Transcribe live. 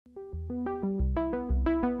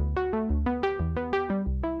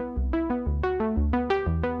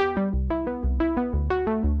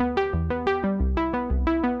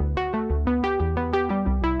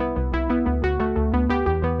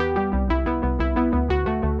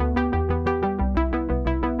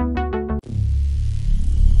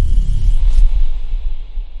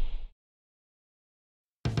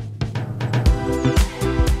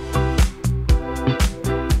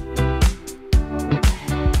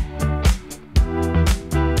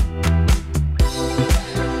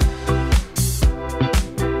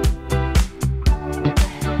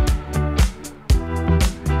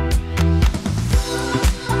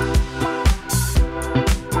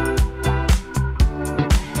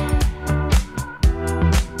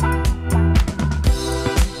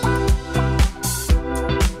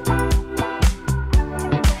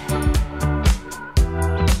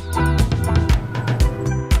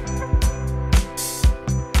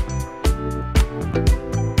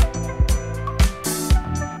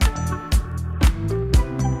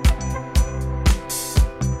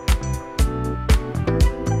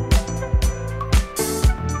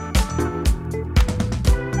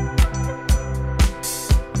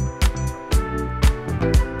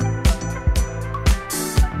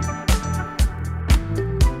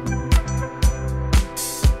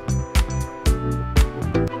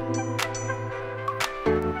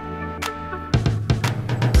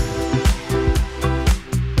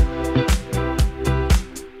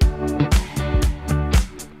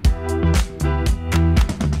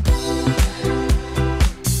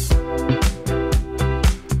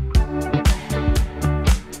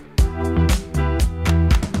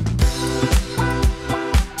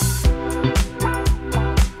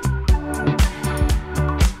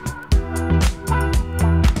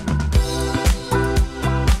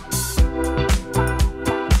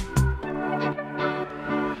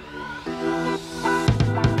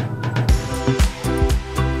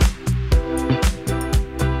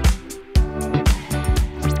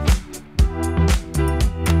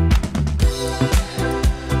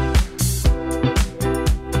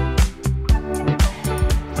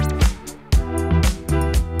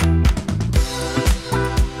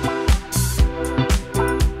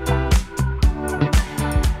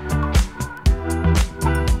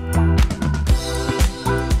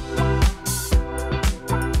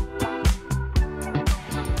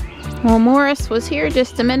Well, Morris was here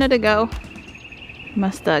just a minute ago.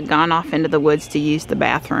 Must have gone off into the woods to use the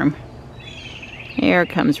bathroom. Here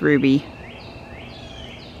comes Ruby.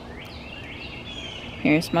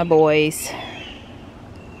 Here's my boys.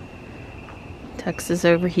 Tux is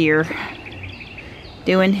over here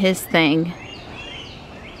doing his thing.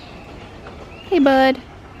 Hey, bud.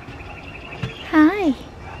 Hi.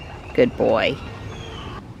 Good boy.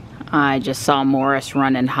 I just saw Morris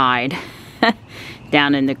run and hide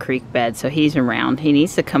down in the creek bed, so he's around. He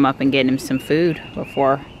needs to come up and get him some food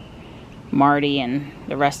before Marty and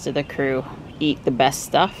the rest of the crew eat the best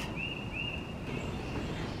stuff.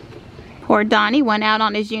 Poor Donnie went out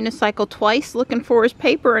on his unicycle twice looking for his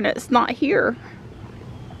paper and it's not here.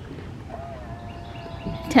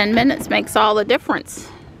 10 minutes makes all the difference.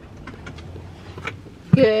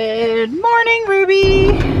 Good morning,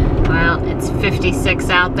 Ruby. Well, it's 56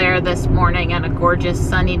 out there this morning and a gorgeous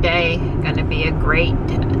sunny day. Gonna be a great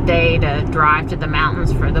day to drive to the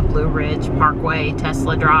mountains for the Blue Ridge Parkway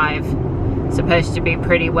Tesla drive. Supposed to be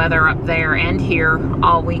pretty weather up there and here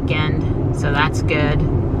all weekend, so that's good.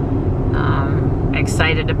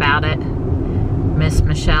 Excited about it. Miss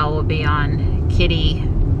Michelle will be on kitty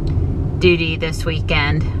duty this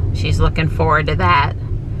weekend. She's looking forward to that.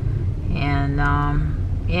 And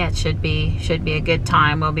yeah, it should be a good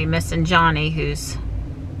time. We'll be missing Johnny, who's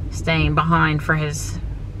staying behind for his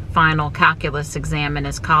final calculus exam in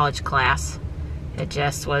his college class. It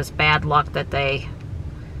just was bad luck that they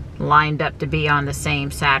lined up to be on the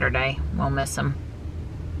same Saturday. We'll miss him.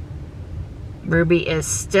 Ruby is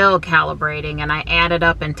still calibrating, and I added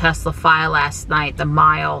up in TeslaFi last night the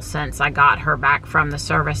mile since I got her back from the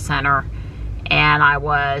service center, and I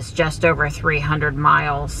was just over 300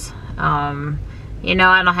 miles. You know,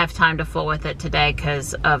 I don't have time to fool with it today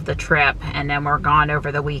because of the trip, and then we're gone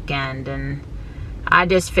over the weekend, and I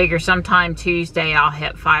just figure sometime Tuesday I'll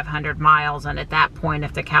hit 500 miles, and at that point,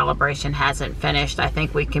 if the calibration hasn't finished, I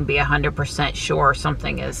think we can be 100% sure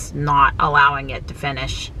something is not allowing it to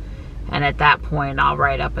finish. And at that point, I'll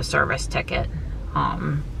write up a service ticket.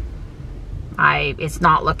 It's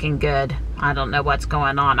not looking good. I don't know what's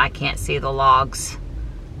going on. I can't see the logs.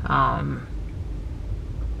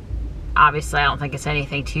 Obviously, I don't think it's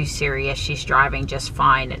anything too serious. She's driving just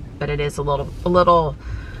fine, but it is a little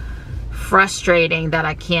frustrating that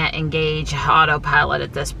I can't engage autopilot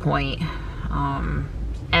at this point.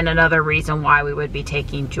 And another reason why we would be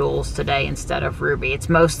taking Jules today instead of Ruby. It's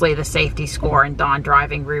mostly the safety score and Dawn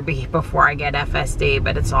driving Ruby before I get FSD,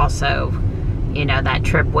 but it's also, you know, that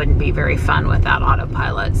trip wouldn't be very fun without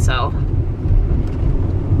autopilot. So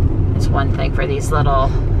it's one thing for these little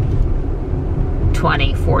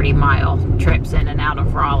 20, 40 mile trips in and out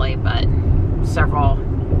of Raleigh, but several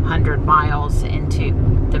hundred miles into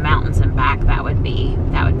the mountains and back, that would be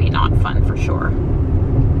not fun for sure.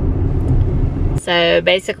 So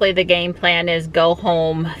basically the game plan is go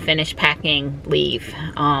home, finish packing, leave.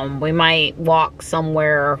 We might walk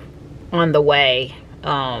somewhere on the way.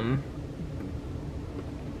 There's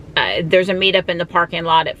a meetup in the parking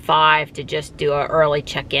lot at 5 to just do an early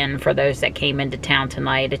check-in for those that came into town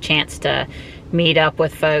tonight. A chance to meet up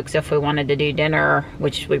with folks if we wanted to do dinner,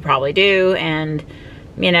 which we probably do, and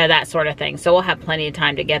you know, that sort of thing. So we'll have plenty of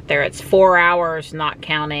time to get there. It's 4 hours, not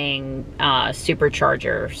counting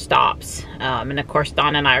supercharger stops. And of course,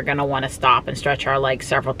 Dawn and I are going to want to stop and stretch our legs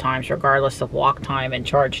several times, regardless of walk time and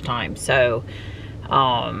charge time. So,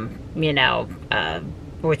 you know,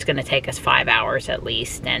 it's going to take us 5 hours at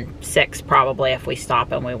least, and 6 probably if we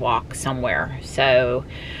stop and we walk somewhere. So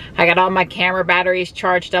I got all my camera batteries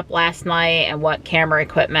charged up last night and what camera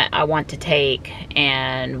equipment I want to take,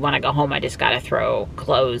 and when I go home I just got to throw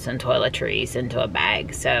clothes and toiletries into a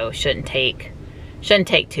bag, so shouldn't take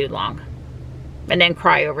too long. And then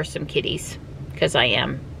cry over some kitties, because I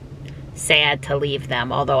am sad to leave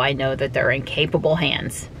them, although I know that they're in capable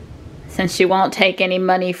hands. Since she won't take any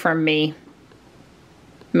money from me,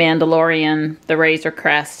 Mandalorian, the Razor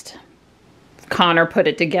Crest, Connor put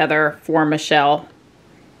it together for Michelle.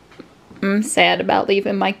 I'm sad about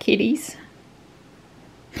leaving my kitties.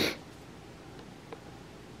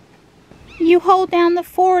 You hold down the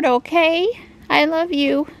fort, okay? I love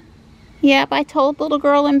you. Yep, I told little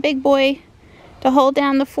girl and big boy to hold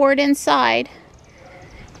down the fort inside.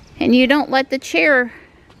 And you don't let the chair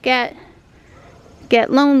get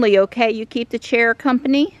lonely, okay? You keep the chair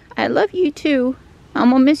company. I love you too.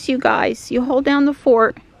 I'm gonna miss you guys. You hold down the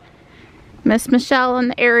fort. Miss Michelle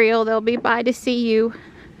and Ariel, they'll be by to see you.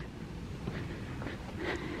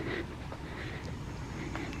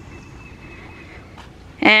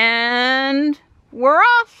 And we're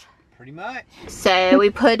off. Pretty much. So we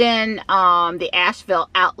put in the Asheville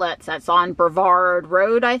outlets. That's on Brevard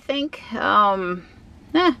Road, I think. Yeah,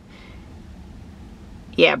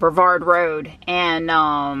 Brevard Road.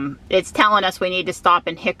 And it's telling us we need to stop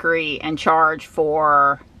in Hickory and charge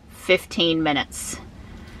for 15 minutes.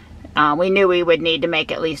 We knew we would need to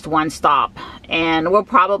make at least one stop. And we'll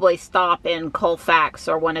probably stop in Colfax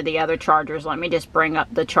or one of the other chargers. Let me just bring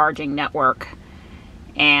up the charging network.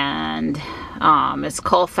 And it's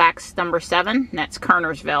Colfax number 7. That's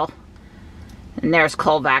Kernersville. And there's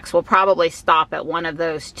Colfax. We'll probably stop at one of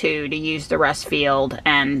those two to use the rest field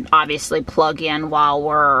and obviously plug in while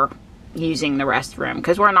we're using the restroom,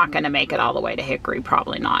 because we're not going to make it all the way to Hickory.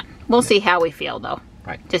 Probably not. We'll see how we feel though.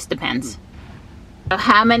 Right. Just depends. So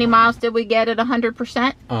how many miles did we get at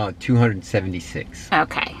 100%? 276.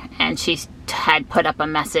 Okay. And she had put up a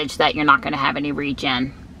message that you're not going to have any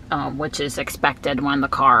regen. Which is expected when the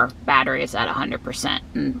car battery is at 100%.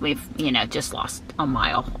 And we've, you know, just lost a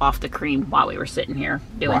mile off the cream while we were sitting here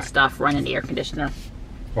doing stuff, running the air conditioner.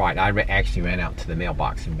 Right, I actually ran out to the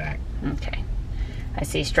mailbox and back. Okay. I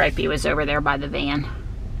see Stripey was over there by the van.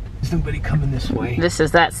 Is nobody coming this way? This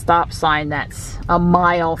is that stop sign that's a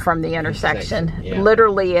mile from the intersection. Yeah.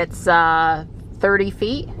 Literally, it's 30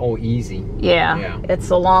 feet. Oh, easy. Yeah, it's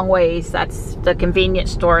a long ways. That's the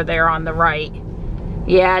convenience store there on the right.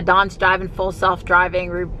 Yeah, Dawn's driving full self-driving,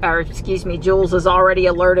 or excuse me, Jules is already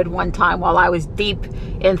alerted one time while I was deep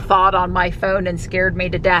in thought on my phone and scared me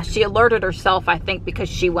to death. She alerted herself, I think, because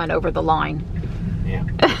she went over the line. Yeah,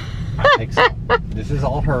 I think so. This is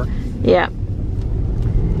all her. Yeah.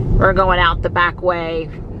 We're going out the back way,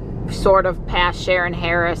 sort of past Sharon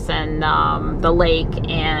Harris and the lake,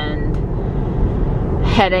 and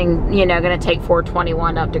heading, you know, going to take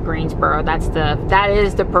 421 up to Greensboro. That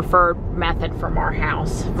is the preferred method from our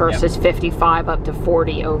house versus 55 up to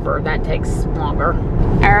 40 over. That takes longer.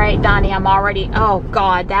 All right, Donnie, I'm already, oh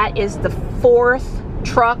God, that is the 4th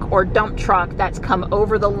truck or dump truck that's come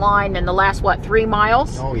over the line in the last, what, 3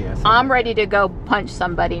 miles? Oh, yes. I'm ready to go punch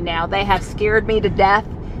somebody now. They have scared me to death.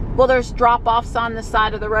 Well, there's drop-offs on the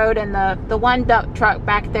side of the road, and the one dump truck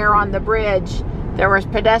back there on the bridge, there was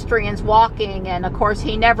pedestrians walking, and of course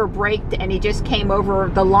he never braked, and he just came over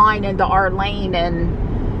the line into our lane,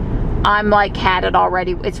 and I'm like, had it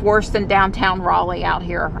already. It's worse than downtown Raleigh out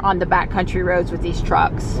here on the backcountry roads with these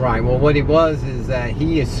trucks. Right. Well, what it was is that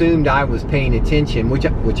he assumed I was paying attention, which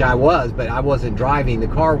I was, but I wasn't driving. The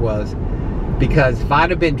car was, because if I'd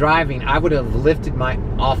have been driving, I would have lifted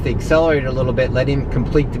off the accelerator a little bit, let him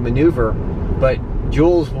complete the maneuver. But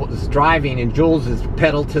Jules was driving, and Jules is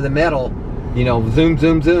pedal to the metal. You know, zoom,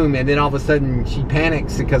 zoom, zoom, and then all of a sudden she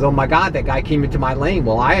panics because, oh my God, that guy came into my lane.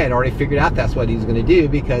 Well, I had already figured out that's what he was going to do,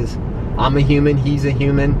 because I'm a human, he's a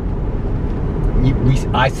human.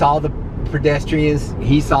 I saw the pedestrians,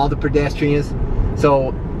 he saw the pedestrians.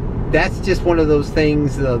 So that's just one of those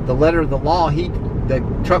things, the letter of the law, the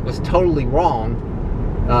truck was totally wrong.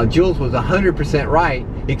 Jules was 100% right,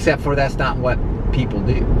 except for that's not what people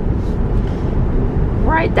do.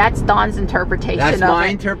 Right, that's Dawn's interpretation of it. That's my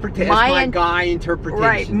interpretation. That's my guy interpretation.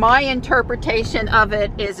 Right, my interpretation of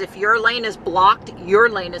it is if your lane is blocked, your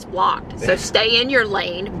lane is blocked. So stay in your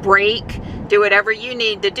lane, brake, do whatever you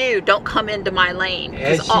need to do. Don't come into my lane.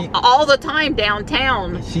 Because all the time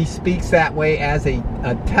downtown. She speaks that way as a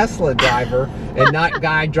Tesla driver and not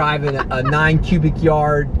guy driving a 9 cubic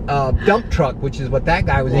yard dump truck, which is what that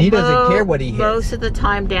guy was. Well, he doesn't care what he hits. Most of the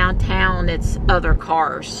time downtown, it's other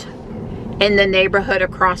cars. In the neighborhood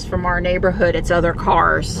across from our neighborhood, it's other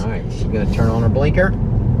cars. All right, she's going to turn on her blinker.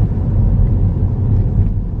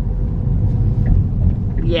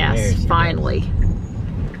 Yes, finally.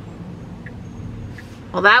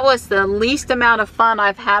 Well, that was the least amount of fun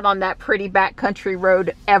I've had on that pretty backcountry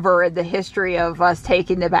road ever in the history of us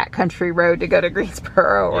taking the backcountry road to go to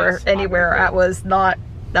Greensboro or anywhere. That was not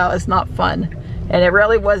fun. And it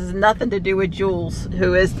really was nothing to do with Jules,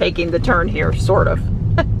 who is taking the turn here, sort of.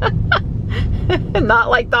 Not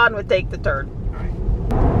like Dawn would take the turn.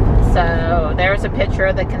 So there's a picture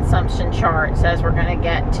of the consumption chart. It says we're going to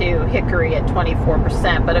get to Hickory at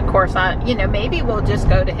 24%, but of course, you know, maybe we'll just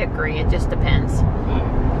go to Hickory. It just depends.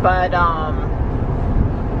 But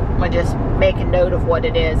we'll just make a note of what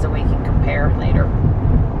it is and we can compare later.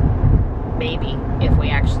 Maybe if we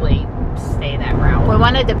actually stay that route. We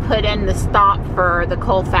wanted to put in the stop for the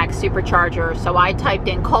Colfax supercharger, so I typed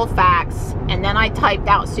in Colfax and then I typed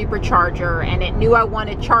out supercharger, and it knew I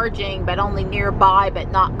wanted charging but only nearby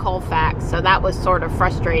but not Colfax, so that was sort of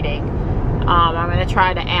frustrating. I'm going to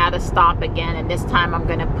try to add a stop again, and this time I'm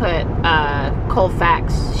going to put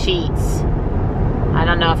Colfax Sheets. I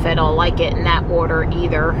don't know if it'll like it in that order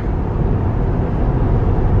either.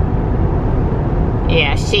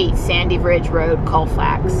 Yeah, Sheet, Sandy Ridge Road,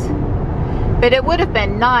 Colfax. But it would have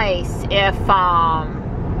been nice if,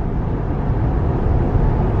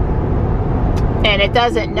 and it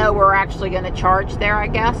doesn't know we're actually going to charge there, I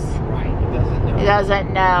guess. Right, it doesn't know. It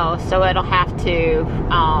doesn't know, so it'll have to,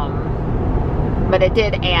 but it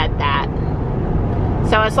did add that.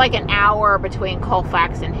 So it's like an hour between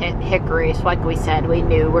Colfax and Hickory. So like we said, we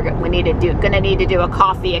knew gonna need to do a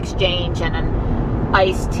coffee exchange and an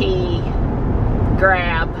iced tea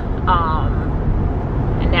grab.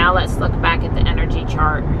 And now let's look back at the energy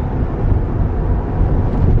chart,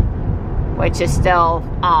 which is still,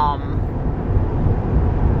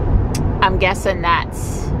 I'm guessing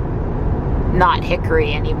that's not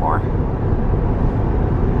Hickory anymore.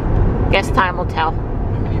 Guess time will tell.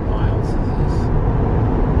 How many miles is this?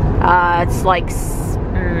 It's like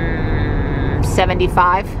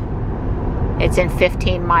 75. It's in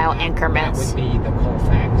 15-mile increments. That would be the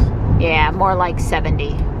Colfax. Yeah, more like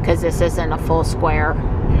 70, because this isn't a full square.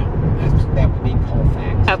 Yeah, that would be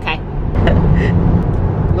Colfax. Okay.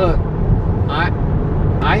 Look,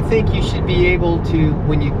 I think you should be able to,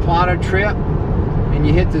 when you plot a trip and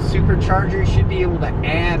you hit the supercharger, you should be able to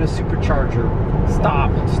add a supercharger.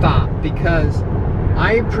 Stop, because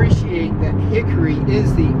I appreciate that Hickory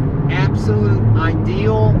is the absolute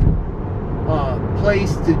ideal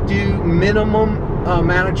place to do minimum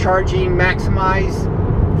amount of charging, make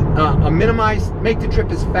the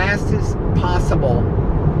trip as fast as possible,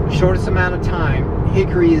 shortest amount of time.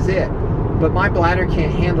 Hickory is it. But my bladder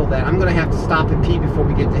can't handle that. I'm going to have to stop and pee before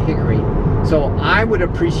we get to Hickory. So I would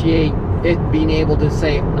appreciate it being able to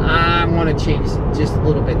say, I want to change just a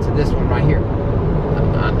little bit to this one right here.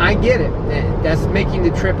 I get it. That's making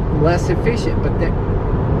the trip less efficient, but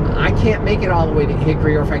I can't make it all the way to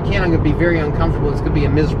Hickory, or if I can, I'm going to be very uncomfortable. It's going to be a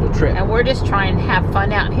miserable trip. And we're just trying to have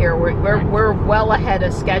fun out here. We're well ahead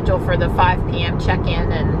of schedule for the 5 p.m.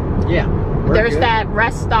 check-in, and yeah. There's that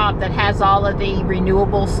rest stop that has all of the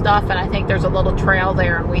renewable stuff, and I think there's a little trail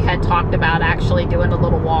there, and we had talked about actually doing a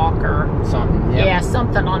little walk or something. Yep. Yeah,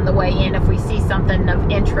 something on the way in if we see something of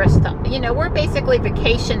interest. You know, we're basically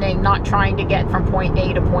vacationing, not trying to get from point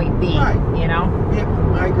A to point B. Right. You know. Yeah,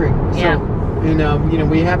 I agree. Yeah. So, you know,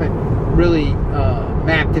 we haven't really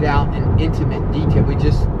mapped it out in intimate detail. We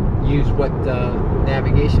just use what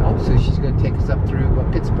navigation. Oh, so she's going to take us up through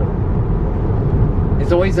Pittsburgh.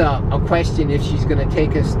 It's always a question if she's going to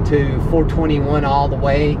take us to 421 all the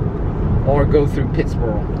way or go through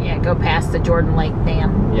Pittsburgh. Yeah, go past the Jordan Lake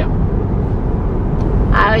Dam. Yeah.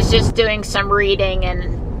 I was just doing some reading,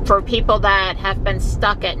 and for people that have been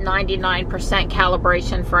stuck at 99%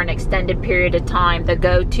 calibration for an extended period of time, the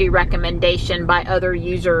go-to recommendation by other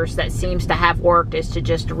users that seems to have worked is to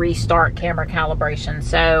just restart camera calibration.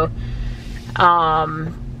 So,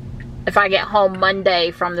 if I get home Monday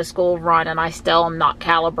from the school run and I still am not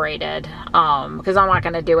calibrated, because I'm not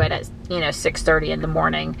going to do it at 6:30 in the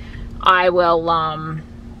morning, I will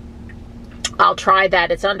I'll try that.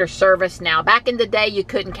 It's under service now. Back in the day you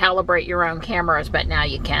couldn't calibrate your own cameras, but now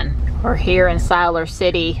you can. We're here in Siler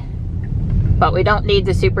City, but we don't need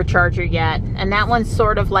the supercharger yet. And that one's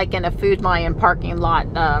sort of like in a Food Lion parking lot.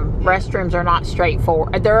 Restrooms are not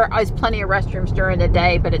straightforward. There is plenty of restrooms during the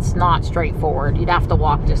day, but it's not straightforward. You'd have to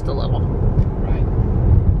walk just a little. Right.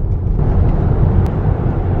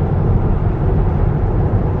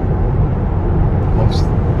 Most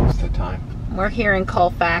of the time. We're here in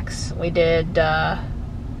Colfax. We did,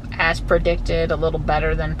 as predicted, a little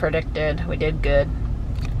better than predicted. We did good.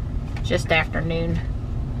 Just afternoon.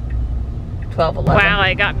 12:11. Wow,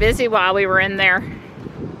 it got busy while we were in there.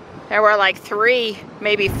 There were like 3,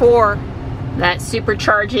 maybe 4. That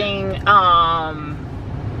supercharging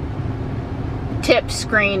tip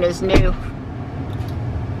screen is new.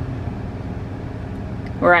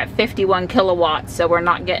 We're at 51 kilowatts, so we're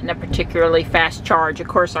not getting a particularly fast charge. Of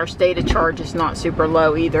course, our state of charge is not super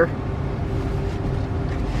low either.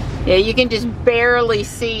 Yeah, you can just barely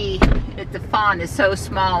see it. The font is so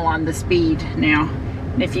small on the speed now.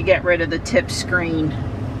 And if you get rid of the tip screen.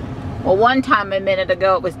 Well, one time a minute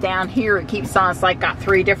ago it was down here. It keeps on, it's like got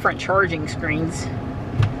 3 different charging screens.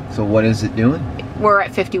 So what is it doing? We're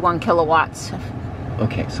at 51 kilowatts.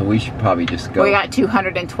 Okay, so we should probably just go. We got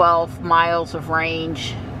 212 miles of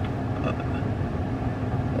range.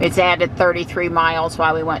 It's added 33 miles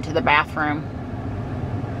while we went to the bathroom.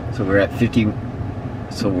 So we're at 50,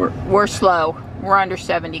 so we're slow. We're under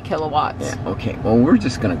 70 kilowatts. Yeah, okay. Well, we're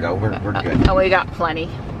just gonna go. We're good. Oh, we got plenty.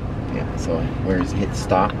 Yeah, so where's hit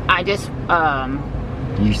stop? I just,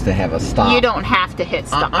 you used to have a stop. You don't have to hit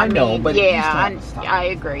stop. I know, but yeah, I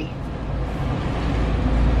agree.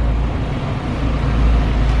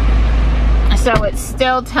 So it's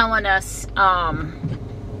still telling us,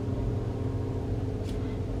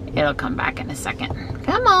 it'll come back in a second.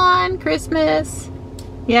 Come on, Christmas.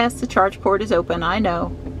 Yes, the charge port is open, I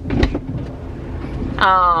know.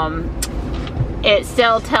 It's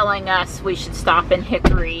still telling us we should stop in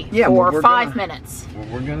Hickory for 5 minutes. Well,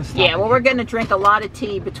 we're gonna stop. Yeah, well, we're gonna drink a lot of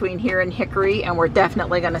tea between here and Hickory, and we're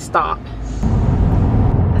definitely gonna stop.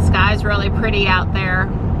 The sky's really pretty out there.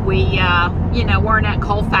 We, you know, weren't at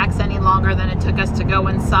Colfax any longer than it took us to go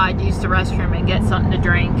inside, use the restroom, and get something to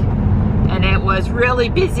drink. And it was really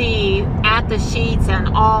busy at the Sheets and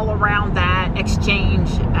all around that exchange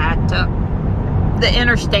at the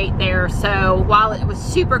interstate there. So while it was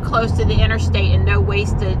super close to the interstate and no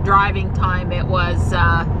wasted driving time, it was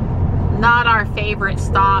not our favorite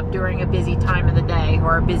stop during a busy time of the day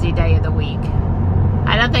or a busy day of the week.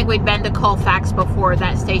 I don't think we'd been to Colfax before.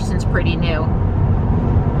 That station's pretty new.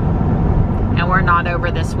 And we're not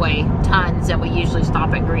over this way tons, and we usually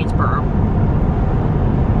stop at Greensboro.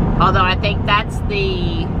 Although I think that's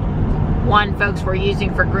the one folks were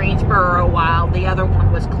using for Greensboro a while. The other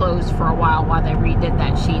one was closed for a while they redid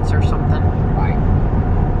that Sheets or something. Right.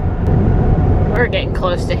 We're getting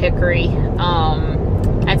close to Hickory.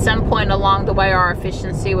 At some point along the way, our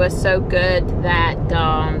efficiency was so good that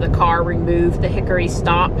the car removed the Hickory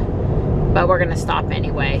stop. But we're gonna stop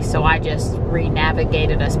anyway, so I just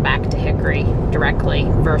re-navigated us back to Hickory directly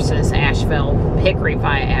versus Asheville, Hickory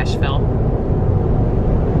via Asheville.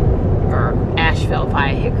 Or Asheville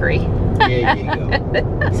via Hickory. There you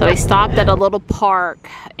go. So we stopped at a little park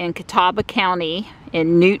in Catawba County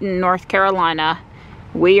in Newton, North Carolina.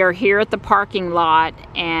 We are here at the parking lot,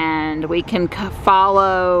 and we can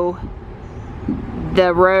follow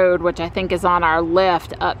the road, which I think is on our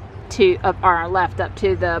left, up to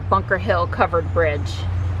the Bunker Hill covered bridge.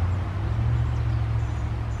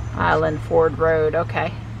 Island Ford Road,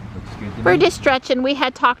 okay. Looks good to We're me. just stretching. We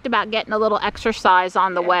had talked about getting a little exercise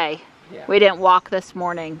on the way. Yeah. We didn't walk this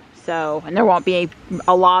morning, so, and there won't be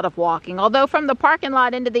a lot of walking. Although from the parking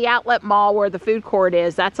lot into the outlet mall where the food court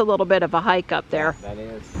is, that's a little bit of a hike up there. That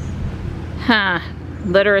is. Huh,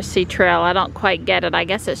 literacy trail, I don't quite get it. I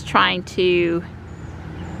guess it's trying to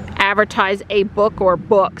advertise a book or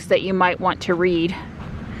books that you might want to read.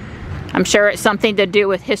 I'm sure it's something to do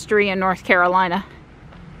with history in North Carolina.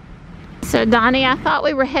 So Donnie, I thought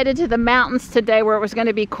we were headed to the mountains today where it was going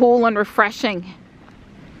to be cool and refreshing.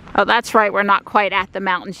 Oh, that's right, we're not quite at the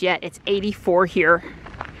mountains yet. It's 84 here.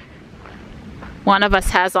 One of us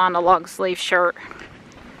has on a long sleeve shirt.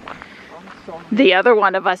 The other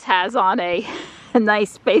one of us has on a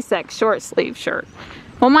nice SpaceX short sleeve shirt.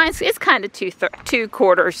 Well, it's kind of 2/4,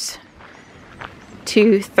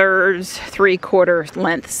 2/3, 3/4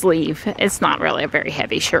 length sleeve. It's not really a very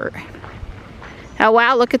heavy shirt. Oh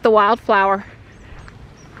wow, look at the wildflower.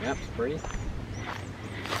 Yep, it's pretty.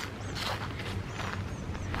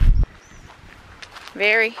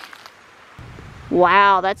 Very.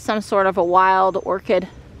 Wow, that's some sort of a wild orchid.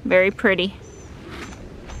 Very pretty.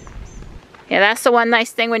 Yeah, that's the one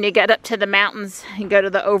nice thing when you get up to the mountains and go to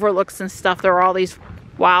the overlooks and stuff. There are all these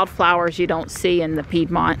wildflowers you don't see in the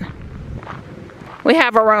Piedmont. We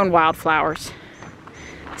have our own wildflowers.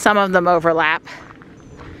 Some of them overlap.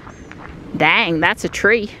 Dang, that's a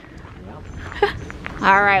tree.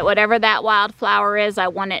 All right, whatever that wildflower is, I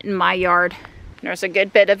want it in my yard. There's a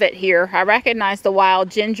good bit of it here. I recognize the wild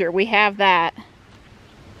ginger. We have that.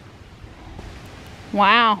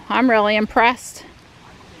 Wow, I'm really impressed.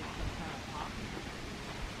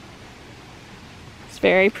 It's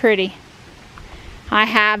very pretty. I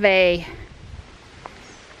have a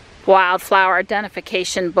wildflower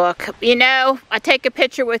identification book. You know, I take a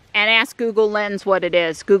picture with and ask Google Lens what it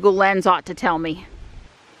is. Google Lens ought to tell me.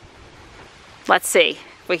 Let's see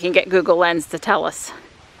if we can get Google Lens to tell us.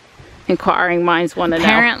 Inquiring minds want to know.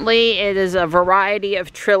 Apparently it is a variety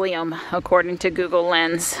of Trillium according to Google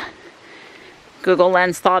Lens. Google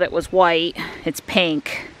Lens thought it was white. It's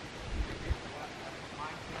pink.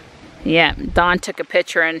 Yeah, Don took a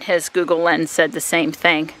picture and his Google Lens said the same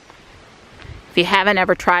thing. If you haven't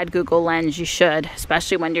ever tried Google Lens, you should,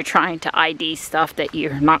 especially when you're trying to ID stuff that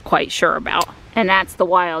you're not quite sure about. And that's the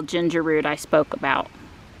wild ginger root I spoke about.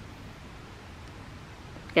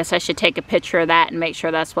 Guess I should take a picture of that and make sure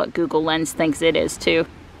that's what Google Lens thinks it is too.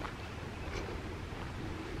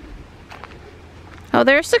 Oh,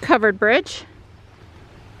 there's the covered bridge.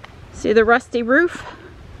 See the rusty roof?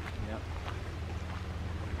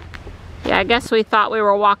 Yeah, I guess we thought we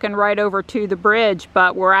were walking right over to the bridge,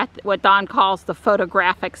 but we're at what Don calls the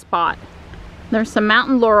photographic spot. There's some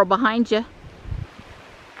mountain laurel behind you,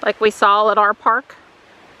 like we saw at our park.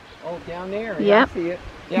 Oh, down there. Yep. I see it.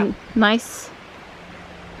 Yeah. Nice.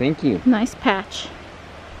 Thank you. Nice patch.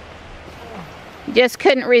 You just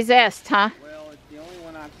couldn't resist, huh? Well, it's the only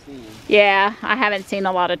one I've seen. Yeah, I haven't seen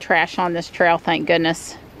a lot of trash on this trail, thank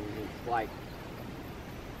goodness. It's like,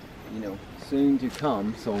 you know, soon to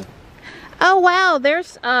come, so. Oh wow,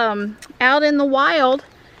 there's out in the wild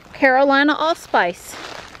Carolina allspice,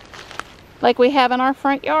 like we have in our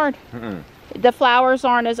front yard. The flowers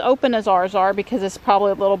aren't as open as ours are because it's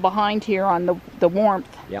probably a little behind here on the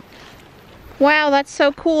warmth. Yep. Wow, that's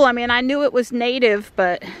so cool. I mean, I knew it was native,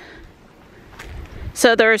 but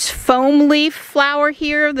so there's foam leaf flower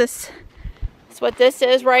here. That's what this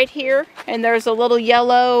is right here, and there's a little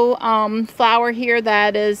yellow flower here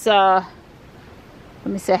that is let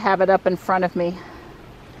me see, I have it up in front of me.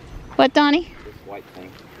 What, Donnie? This white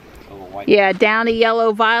thing. A little white. Yeah, downy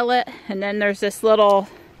yellow violet, and then there's this little,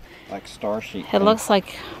 like star sheet. it looks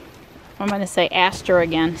like, I'm going to say aster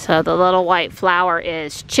again. So the little white flower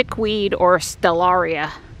is chickweed or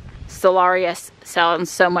stellaria. Stellaria sounds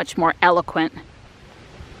so much more eloquent.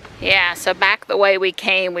 Yeah, so back the way we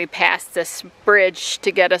came, we passed this bridge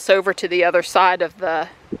to get us over to the other side of the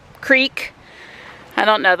creek. I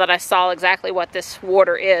don't know that I saw exactly what this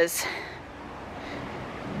water is.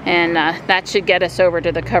 And that should get us over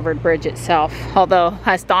to the covered bridge itself. Although,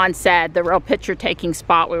 as Don said, the real picture taking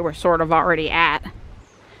spot we were sort of already at.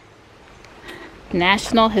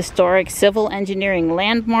 National Historic Civil Engineering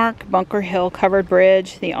Landmark, Bunker Hill Covered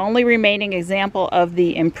Bridge. The only remaining example of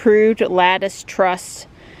the improved lattice truss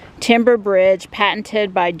timber bridge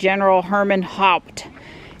patented by General Herman Haupt.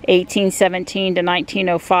 1817 to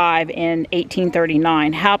 1905 in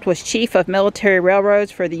 1839. Haupt was chief of military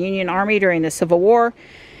railroads for the Union Army during the Civil War.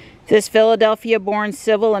 This Philadelphia-born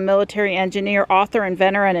civil and military engineer, author,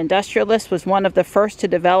 inventor, and industrialist was one of the first to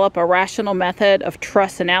develop a rational method of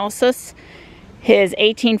truss analysis. His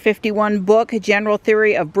 1851 book, General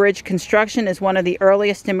Theory of Bridge Construction, is one of the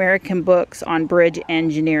earliest American books on bridge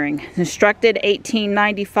engineering. Constructed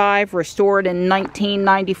 1895, restored in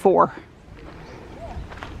 1994.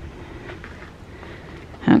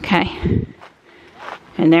 Okay,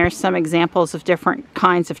 and there's some examples of different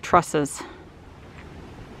kinds of trusses.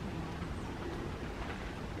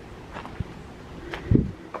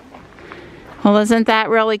 Well, isn't that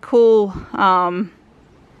really cool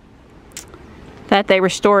that they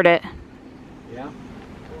restored it? Yeah.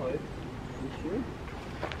 Well, you sure?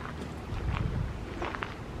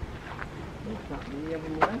 There's not many of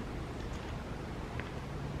them left.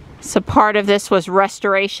 So part of this was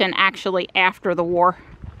restoration actually after the war.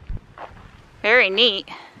 Very neat.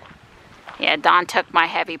 Yeah, Don took my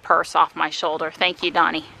heavy purse off my shoulder. Thank you,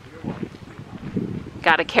 Donnie.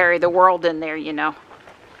 Got to carry the world in there, you know.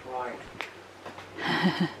 Right.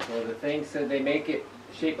 So the thing said they make it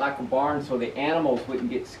shaped like a barn so the animals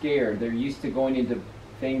wouldn't get scared. They're used to going into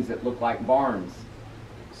things that look like barns.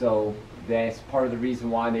 So that's part of the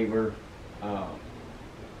reason why they were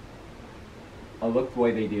look the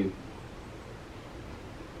way they do.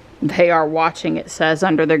 They are watching, it says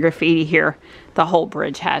under the graffiti here. The whole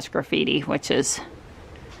bridge has graffiti, which is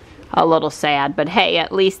a little sad. But hey,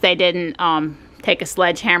 at least they didn't take a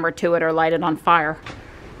sledgehammer to it or light it on fire.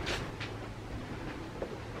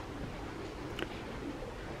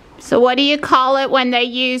 So what do you call it when they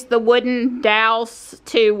use the wooden dowels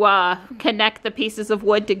to connect the pieces of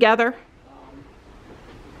wood together?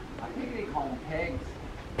 I think they call them pegs.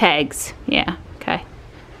 Pegs, yeah, okay.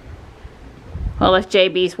 Well, if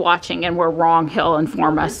JB's watching and we're wrong, he'll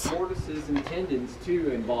inform us. There's mortises and tendons too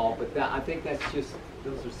involved, but I think that's just,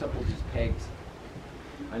 those are simple just pegs.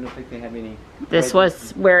 I don't think they have any. This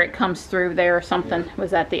was where it comes through there or something. Yeah.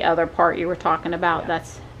 Was that the other part you were talking about? Yeah.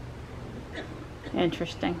 That's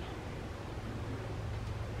interesting.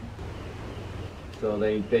 So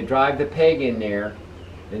they drive the peg in there,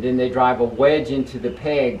 and then they drive a wedge into the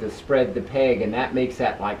peg to spread the peg, and that makes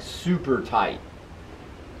that like super tight.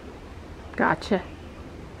 Gotcha.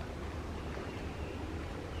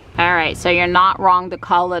 All right, so you're not wrong to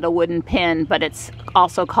call it a wooden pin, but it's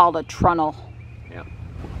also called a trunnel. Yeah.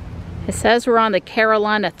 It says we're on the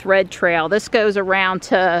Carolina Thread Trail. This goes around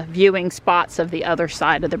to viewing spots of the other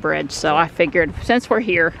side of the bridge, so I figured since we're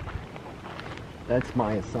here. That's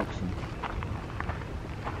my assumption.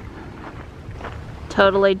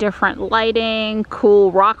 Totally different lighting,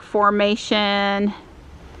 cool rock formation.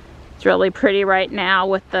 It's really pretty right now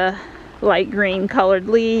with the light green colored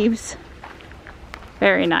leaves.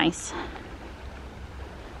 Very nice.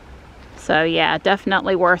 So yeah,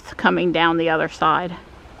 definitely worth coming down the other side.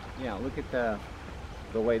 Yeah, look at the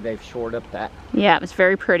way they've shored up that. Yeah, it's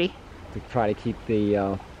very pretty. To try to keep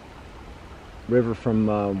the river from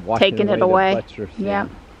washing taking it away. Yeah.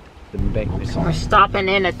 to make the car. We're stopping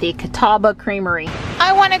in at the Catawba Creamery.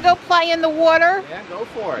 I want to go play in the water. Yeah, go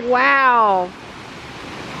for it. Wow.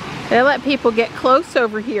 They let people get close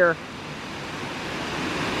over here.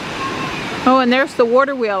 Oh, and there's the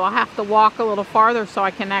water wheel. I'll have to walk a little farther so I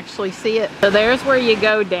can actually see it. So there's where you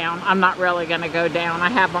go down. I'm not really going to go down. I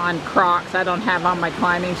have on Crocs. I don't have on my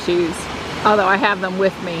climbing shoes. Although I have them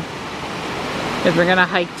with me. Because we're going to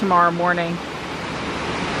hike tomorrow morning.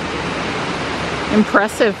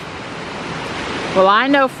 Impressive. Well, I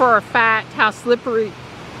know for a fact how slippery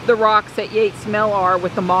the rocks at Yates Mill are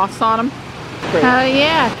with the moss on them. Oh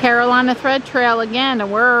yeah, Carolina Thread Trail again,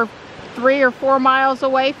 and we're 3 or 4 miles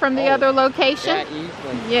away from the other location. Yeah,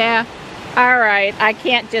 easily. Yeah. All right, I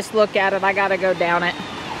can't just look at it. I gotta go down it.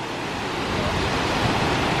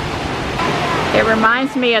 It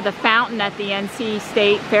reminds me of the fountain at the NC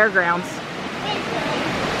State Fairgrounds.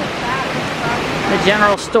 The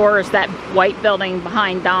general store is that white building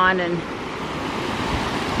behind Don, and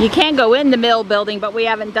you can go in the mill building, but we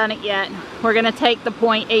haven't done it yet. We're gonna take the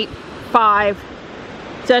 0.85,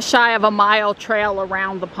 just shy of a mile trail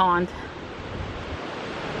around the pond.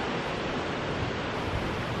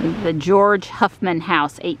 The George Huffman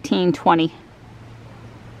House, 1820.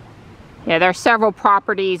 Yeah, there are several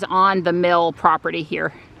properties on the mill property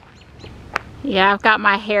here. Yeah, I've got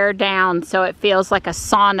my hair down so it feels like a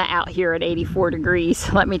sauna out here at 84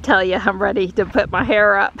 degrees. Let me tell you, I'm ready to put my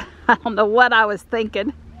hair up. I don't know what I was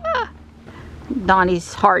thinking.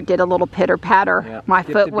 Donnie's heart did a little pitter patter. Yeah, my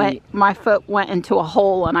foot went into a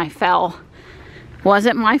hole and I fell.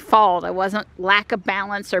 Wasn't my fault. It wasn't lack of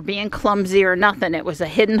balance or being clumsy or nothing. It was a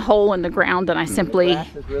hidden hole in the ground, and I simply... The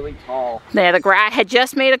grass is really tall. Yeah, I had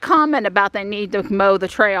just made a comment about they need to mow the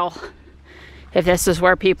trail if this is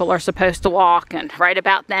where people are supposed to walk, and right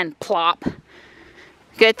about then, plop.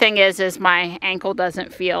 Good thing is my ankle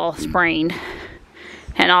doesn't feel sprained,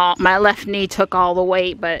 and my left knee took all the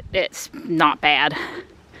weight, but it's not bad.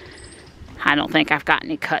 I don't think I've got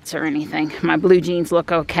any cuts or anything. My blue jeans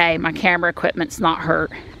look okay. My camera equipment's not hurt.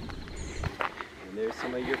 And there's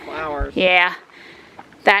some of your flowers. Yeah,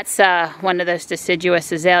 that's one of those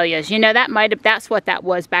deciduous azaleas. You know, that's what that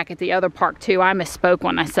was back at the other park too. I misspoke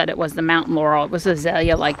when I said it was the mountain laurel. It was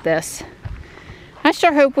azalea like this. I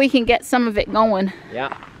sure hope we can get some of it going.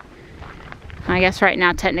 Yeah. I guess right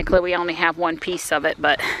now technically we only have one piece of it,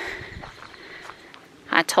 but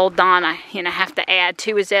I told Don I have to add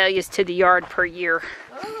 2 azaleas to the yard per year.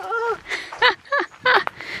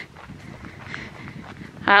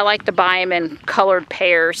 I like to buy them in colored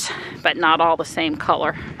pairs, but not all the same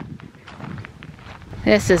color.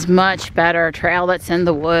 This is much better, a trail that's in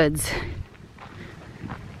the woods.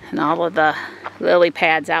 And all of the lily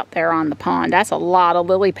pads out there on the pond. That's a lot of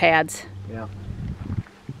lily pads. Yeah.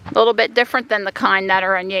 A little bit different than the kind that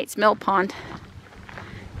are in Yates Mill Pond.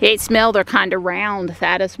 Yates Mill, they're kind of round.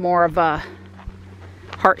 That is more of a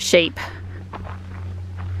heart shape.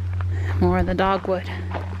 More of the dogwood.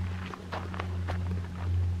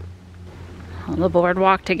 On the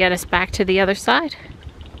boardwalk to get us back to the other side.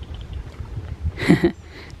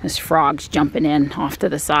 This frog's jumping in off to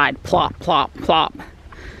the side. Plop, plop, plop.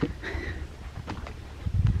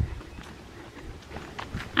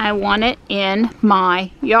 I want it in my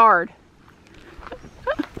yard.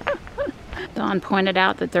 Don pointed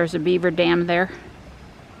out that there's a beaver dam there.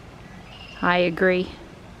 I agree.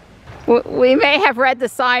 We may have read the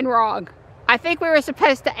sign wrong. I think we were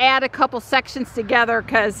supposed to add a couple sections together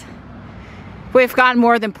because we've gone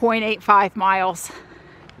more than 0.85 miles.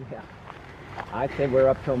 Yeah. I'd say we're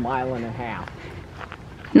up to 1.5 miles.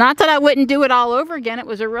 Not that I wouldn't do it all over again. It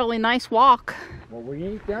was a really nice walk. Well, we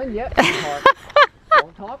ain't done yet, sweetheart.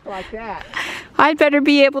 Don't talk like that. I'd better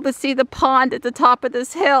be able to see the pond at the top of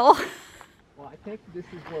this hill. Well, I think this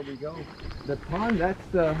is where we go. The pond, that's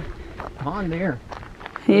the pond there.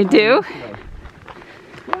 You do?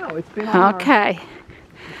 No, it's been on okay.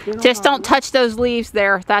 Just don't touch those leaves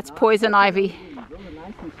there. That's poison ivy.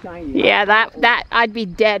 Nice and shiny. Yeah, that I'd be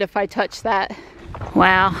dead if I touched that.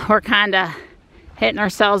 Well, we're kind of hitting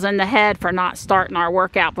ourselves in the head for not starting our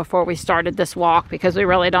workout before we started this walk because we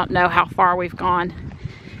really don't know how far we've gone.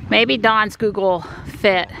 Maybe Don's Google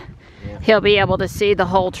Fit. He'll be able to see the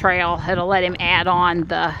whole trail. It'll let him add on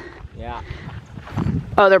the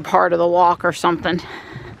other part of the walk or something.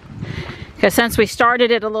 Because since we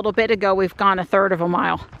started it a little bit ago, we've gone 1/3 of a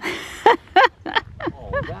mile.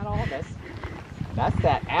 Oh, is that all? That's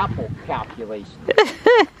that apple calculation.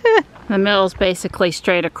 The mill's basically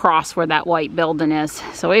straight across where that white building is.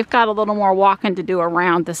 So we've got a little more walking to do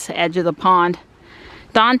around this edge of the pond.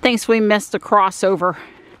 Don thinks we missed a crossover.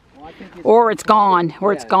 Well, I think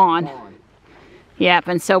it's gone. Yep,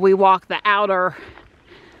 and so we walk the outer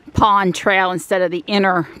pond trail instead of the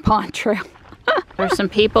inner pond trail. There's some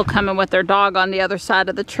people coming with their dog on the other side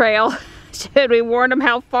of the trail. Should we warn them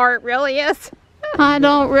how far it really is? I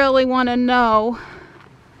don't really want to know.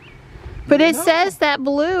 But it says that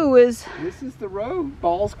blue is... This is the road,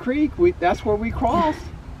 Balls Creek. That's where we crossed.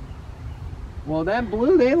 Well, that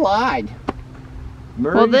blue, they lied.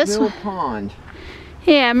 Murray's Mill Pond.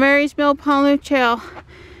 Yeah, Murray's Mill Pond Trail,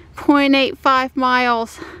 0.85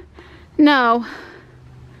 miles. No.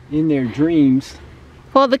 In their dreams.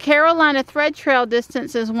 Well, the Carolina Thread Trail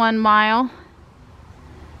distance is 1 mile.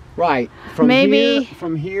 Right. From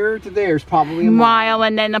here to there is probably a mile,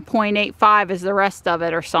 and then a 0.85 is the rest of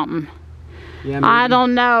it or something. Yeah, maybe. I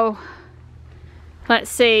don't know.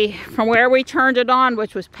 Let's see. From where we turned it on,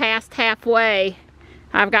 which was past halfway,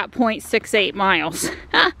 I've got 0.68 miles.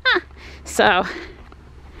 So.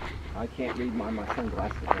 I can't read my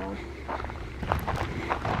sunglasses on.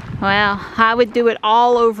 Well, I would do it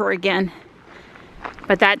all over again.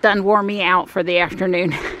 But that done wore me out for the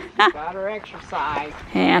afternoon. Got her exercise.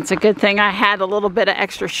 Yeah, it's a good thing I had a little bit of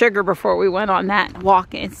extra sugar before we went on that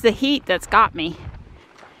walk. It's the heat that's got me.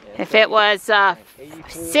 Yeah, if it was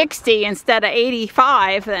 60 instead of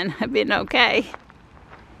 85, then I'd been okay.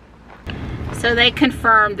 So they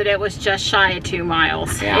confirmed that it was just shy of 2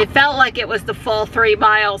 miles. Yeah. It felt like it was the full 3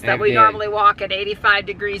 miles that we normally walk at 85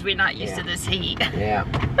 degrees. We're not used to this heat. Yeah.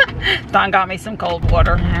 Don got me some cold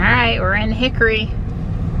water. All right, we're in Hickory.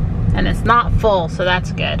 And it's not full, so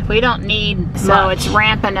that's good. We don't need much. It's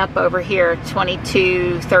ramping up over here.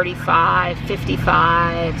 22, 35,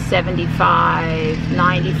 55, 75,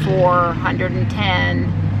 94, 110,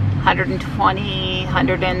 120,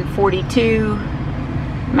 142.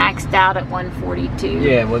 Maxed out at 142.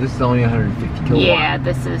 Yeah, well, this is only 150 kilowatt. Yeah,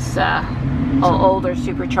 this is older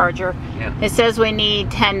supercharger. Yeah. It says we need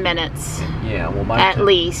 10 minutes. Yeah, well, at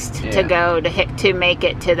least to go to make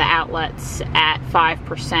it to the outlets at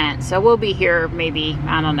 5%. So we'll be here maybe,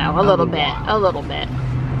 I don't know, a little bit.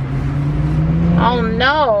 Oh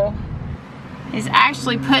no. He's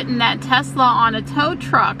actually putting that Tesla on a tow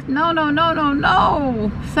truck. No, no, no, no, no.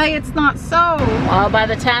 Say it's not so. Well, by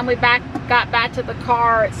the time we got back to the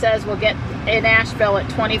car, it says we'll get in Asheville at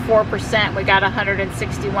 24%. We got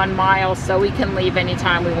 161 miles, so we can leave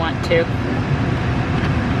anytime we want to.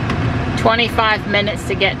 25 minutes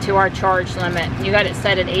to get to our charge limit. You got it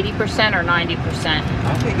set at 80% or 90%?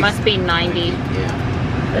 I think must be 90.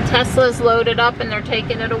 Yeah. The Tesla's loaded up and they're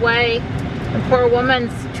taking it away. The poor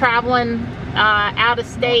woman's traveling out of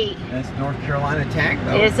state. That's North Carolina tack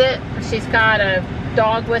though. Is it? She's got a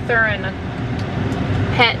dog with her and a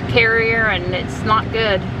pet carrier, and it's not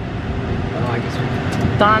good. Well, I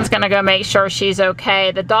guess Don's gonna go make sure she's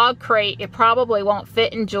okay. The dog crate, it probably won't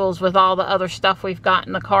fit in Jules with all the other stuff we've got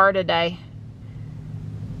in the car today.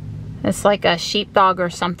 It's like a sheepdog or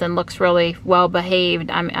something. Looks really well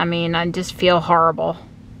behaved. I mean, I just feel horrible.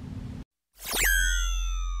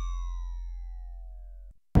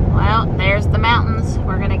 Well, there's the mountains.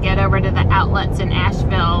 We're gonna get over to the outlets in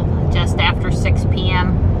Asheville just after 6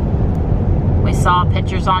 p.m. We saw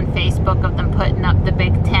pictures on Facebook of them putting up the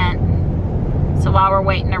big tent. So while we're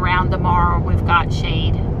waiting around tomorrow, we've got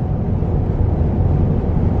shade.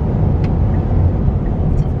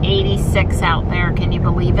 It's 86 out there, can you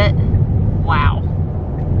believe it? Wow.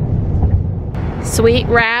 Sweet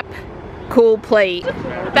wrap, cool plate.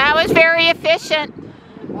 That was very efficient.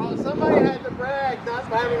 Well, somebody had to brag not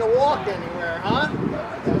having to walk anywhere, huh?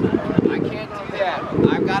 I can't do that.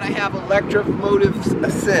 I've got to have electromotive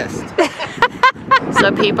assist.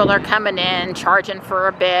 So people are coming in, charging for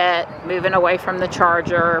a bit, moving away from the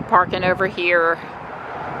charger, parking over here.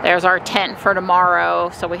 There's our tent for tomorrow,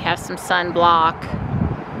 so we have some sunblock.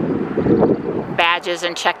 Badges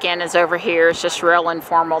and check-in is over here. It's just real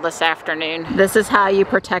informal this afternoon. This is how you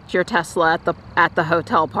protect your Tesla at the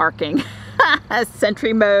hotel parking.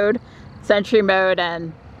 Sentry mode,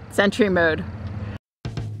 and sentry mode.